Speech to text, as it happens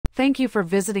Thank you for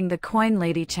visiting the Coin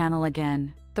Lady channel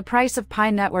again. The price of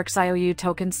Pi Network's IOU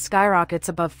tokens skyrockets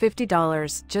above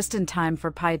 $50 just in time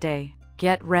for Pi Day.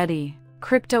 Get ready,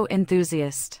 crypto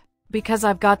enthusiast, because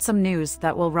I've got some news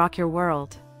that will rock your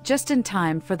world. Just in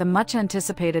time for the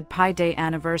much-anticipated Pi Day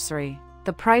anniversary,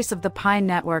 the price of the Pi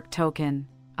Network token,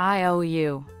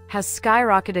 IOU, has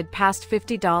skyrocketed past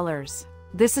 $50.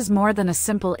 This is more than a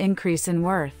simple increase in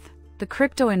worth. The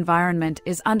crypto environment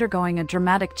is undergoing a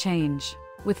dramatic change,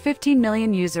 with 15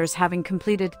 million users having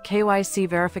completed KYC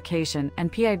verification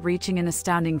and Pi reaching an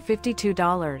astounding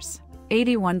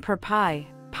 $52.81 per Pi.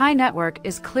 Pi Network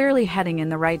is clearly heading in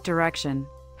the right direction.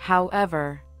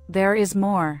 However, there is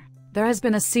more. There has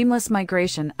been a seamless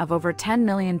migration of over 10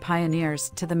 million pioneers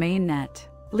to the mainnet,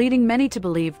 leading many to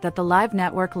believe that the live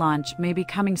network launch may be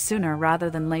coming sooner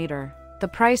rather than later. The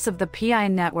price of the Pi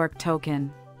Network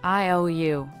token,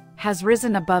 IOU, has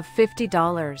risen above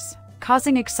 $50,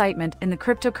 causing excitement in the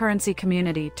cryptocurrency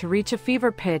community to reach a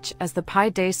fever pitch as the Pi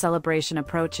Day celebration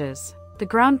approaches. The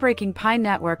groundbreaking Pi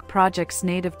Network project's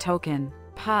native token,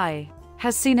 Pi,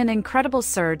 has seen an incredible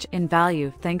surge in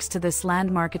value thanks to this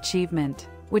landmark achievement,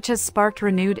 which has sparked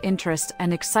renewed interest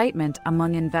and excitement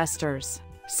among investors.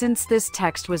 Since this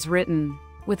text was written,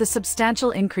 with a substantial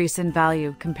increase in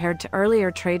value compared to earlier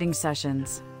trading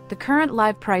sessions, the current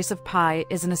live price of Pi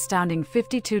is an astounding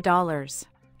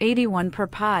 $52.81 per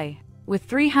Pi, with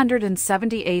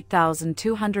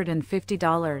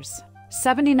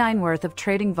 $378,250.79 worth of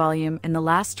trading volume in the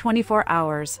last 24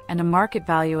 hours and a market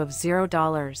value of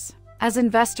 $0. As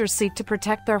investors seek to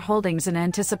protect their holdings in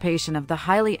anticipation of the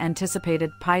highly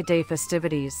anticipated Pi Day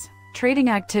festivities, trading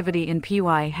activity in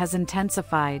PY has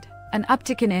intensified. An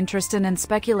uptick in interest in and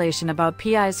speculation about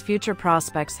PI's future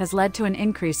prospects has led to an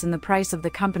increase in the price of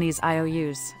the company's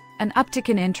IOUs. An uptick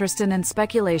in interest in and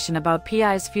speculation about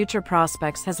PI's future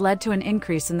prospects has led to an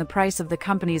increase in the price of the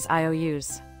company's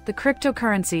IOUs. The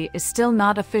cryptocurrency is still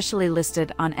not officially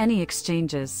listed on any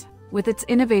exchanges. With its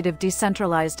innovative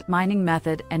decentralized mining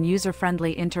method and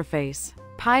user-friendly interface,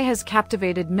 Pi has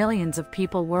captivated millions of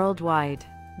people worldwide.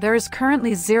 There is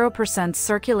currently 0%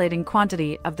 circulating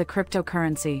quantity of the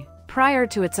cryptocurrency. Prior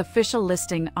to its official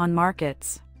listing on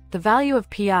markets, the value of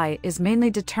Pi is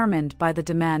mainly determined by the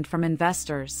demand from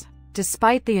investors.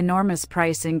 Despite the enormous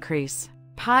price increase,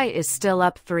 Pi is still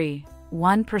up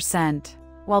 3.1%.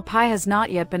 While Pi has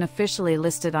not yet been officially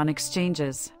listed on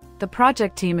exchanges, the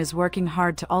project team is working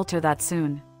hard to alter that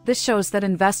soon. This shows that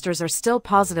investors are still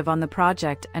positive on the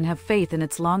project and have faith in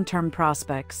its long-term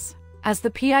prospects. As the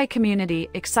Pi community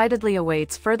excitedly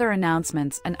awaits further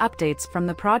announcements and updates from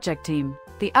the project team,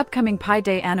 the upcoming Pi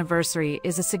Day anniversary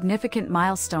is a significant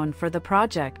milestone for the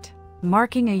project,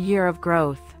 marking a year of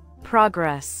growth,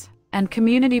 progress, and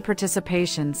community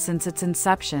participation since its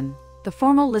inception. The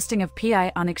formal listing of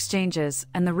Pi on exchanges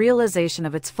and the realization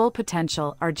of its full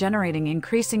potential are generating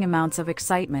increasing amounts of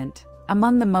excitement.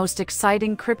 Among the most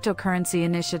exciting cryptocurrency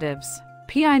initiatives,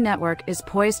 Pi Network is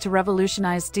poised to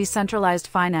revolutionize decentralized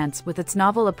finance with its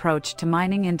novel approach to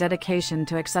mining and dedication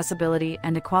to accessibility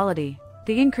and equality.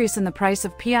 The increase in the price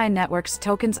of Pi Network's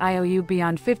tokens IOU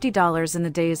beyond $50 in the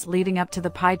days leading up to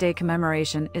the Pi Day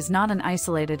commemoration is not an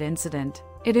isolated incident.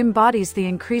 It embodies the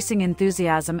increasing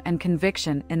enthusiasm and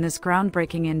conviction in this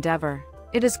groundbreaking endeavor.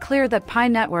 It is clear that Pi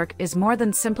Network is more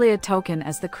than simply a token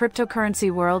as the cryptocurrency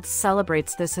world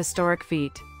celebrates this historic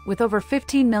feat. With over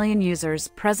 15 million users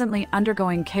presently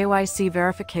undergoing KYC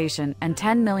verification and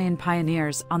 10 million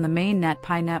pioneers on the mainnet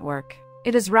Pi Network,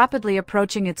 it is rapidly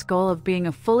approaching its goal of being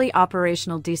a fully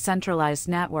operational decentralized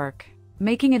network,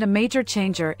 making it a major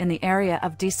changer in the area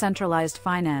of decentralized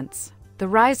finance. The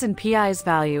rise in Pi's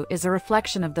value is a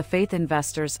reflection of the faith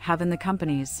investors have in the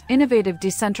company's innovative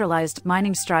decentralized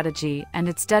mining strategy and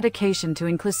its dedication to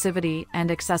inclusivity and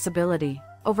accessibility.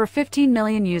 Over 15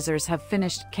 million users have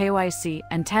finished KYC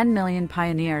and 10 million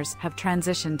pioneers have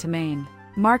transitioned to main,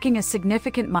 marking a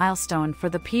significant milestone for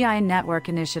the Pi Network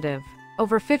initiative.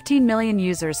 Over 15 million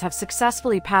users have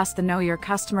successfully passed the Know Your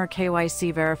Customer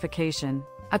KYC verification,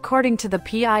 according to the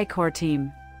Pi core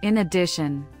team. In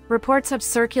addition, reports have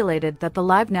circulated that the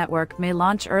live network may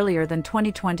launch earlier than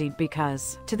 2020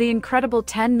 because, to the incredible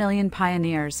 10 million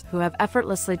pioneers who have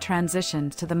effortlessly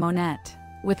transitioned to the Monet.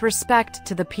 With respect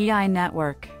to the Pi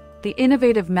Network, the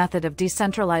innovative method of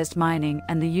decentralized mining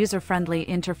and the user-friendly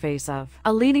interface of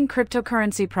a leading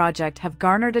cryptocurrency project have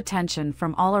garnered attention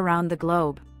from all around the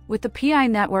globe, with the Pi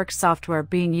Network software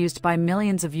being used by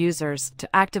millions of users to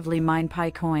actively mine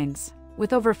Pi coins.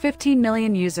 With over 15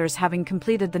 million users having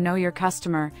completed the Know Your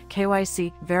Customer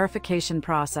 (KYC) verification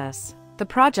process, the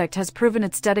project has proven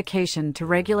its dedication to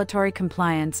regulatory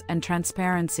compliance and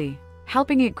transparency.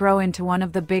 helping it grow into one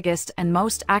of the biggest and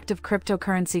most active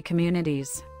cryptocurrency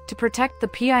communities. To protect the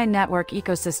Pi network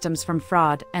ecosystems from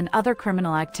fraud and other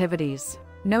criminal activities,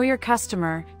 Know Your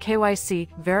Customer (KYC)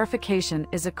 verification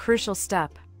is a crucial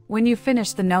step. When you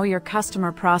finish the Know Your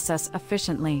Customer process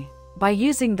efficiently by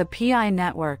using the Pi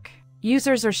network,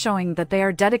 users are showing that they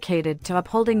are dedicated to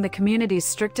upholding the community's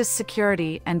strictest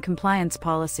security and compliance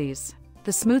policies.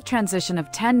 The smooth transition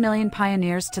of 10 million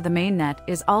pioneers to the mainnet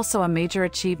is also a major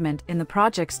achievement in the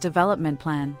project's development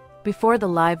plan before the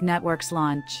live network's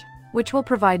launch, which will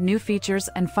provide new features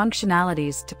and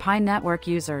functionalities to Pi network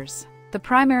users. The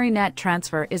primary net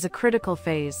transfer is a critical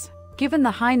phase. Given the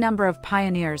high number of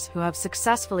pioneers who have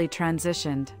successfully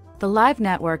transitioned, the live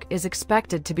network is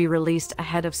expected to be released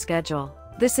ahead of schedule.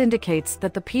 This indicates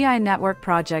that the Pi network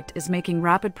project is making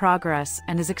rapid progress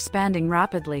and is expanding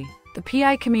rapidly. The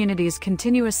Pi community's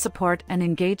continuous support and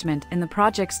engagement in the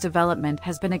project's development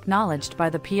has been acknowledged by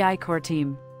the Pi core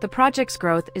team. The project's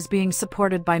growth is being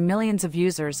supported by millions of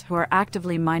users who are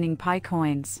actively mining Pi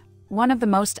coins. One of the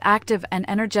most active and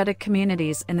energetic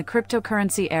communities in the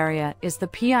cryptocurrency area is the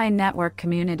Pi network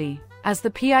community. As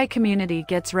the Pi community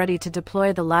gets ready to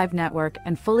deploy the live network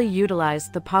and fully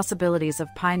utilize the possibilities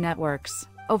of Pi networks,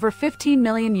 over 15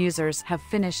 million users have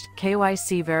finished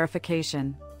KYC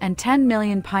verification, and 10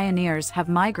 million pioneers have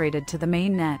migrated to the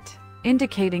mainnet,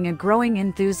 indicating a growing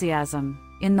enthusiasm.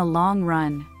 In the long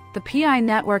run, the Pi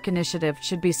network initiative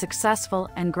should be successful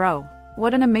and grow.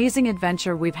 What an amazing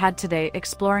adventure we've had today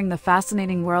exploring the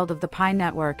fascinating world of the Pi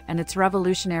network and its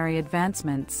revolutionary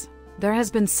advancements. There has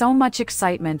been so much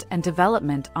excitement and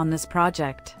development on this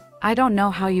project. I don't know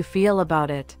how you feel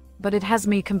about it, but it has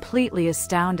me completely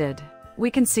astounded. We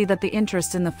can see that the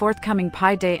interest in the forthcoming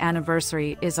Pi Day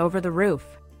anniversary is over the roof,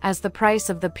 as the price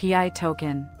of the Pi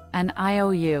token, an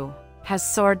IOU, has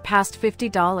soared past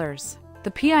 $50. The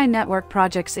Pi network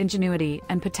project's ingenuity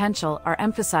and potential are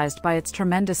emphasized by its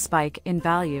tremendous spike in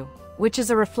value, which is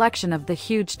a reflection of the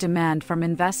huge demand from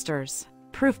investors.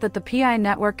 Proof that the Pi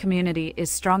network community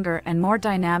is stronger and more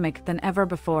dynamic than ever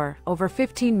before. Over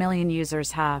 15 million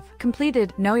users have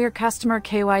completed Know Your Customer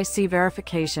KYC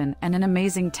verification, and an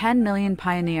amazing 10 million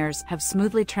pioneers have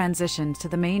smoothly transitioned to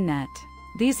the mainnet.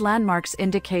 These landmarks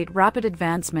indicate rapid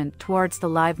advancement towards the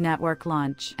live network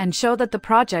launch and show that the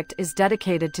project is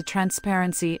dedicated to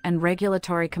transparency and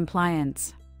regulatory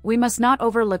compliance. We must not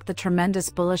overlook the tremendous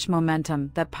bullish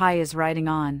momentum that Pi is riding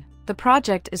on. The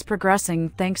project is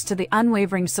progressing thanks to the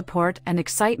unwavering support and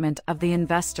excitement of the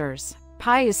investors.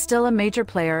 Pi is still a major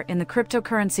player in the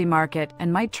cryptocurrency market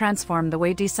and might transform the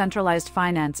way decentralized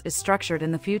finance is structured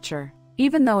in the future,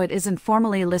 even though it isn't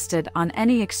formally listed on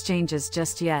any exchanges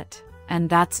just yet. And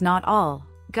that's not all.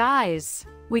 Guys,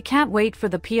 we can't wait for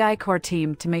the Pi core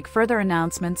team to make further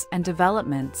announcements and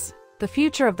developments. The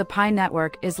future of the Pi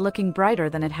network is looking brighter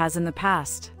than it has in the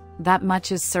past. That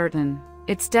much is certain.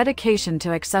 Its dedication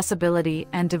to accessibility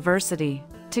and diversity,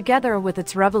 together with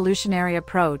its revolutionary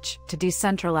approach to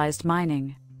decentralized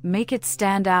mining, make it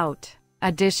stand out.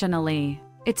 Additionally,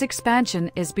 its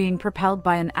expansion is being propelled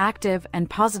by an active and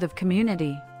positive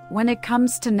community. When it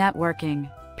comes to networking,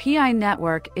 Pi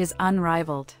network is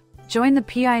unrivaled. Join the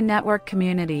Pi network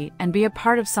community and be a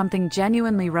part of something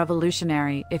genuinely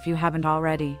revolutionary if you haven't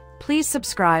already. Please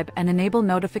subscribe and enable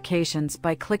notifications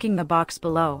by clicking the box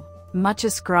below.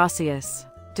 Muchas gracias.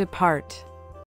 Depart.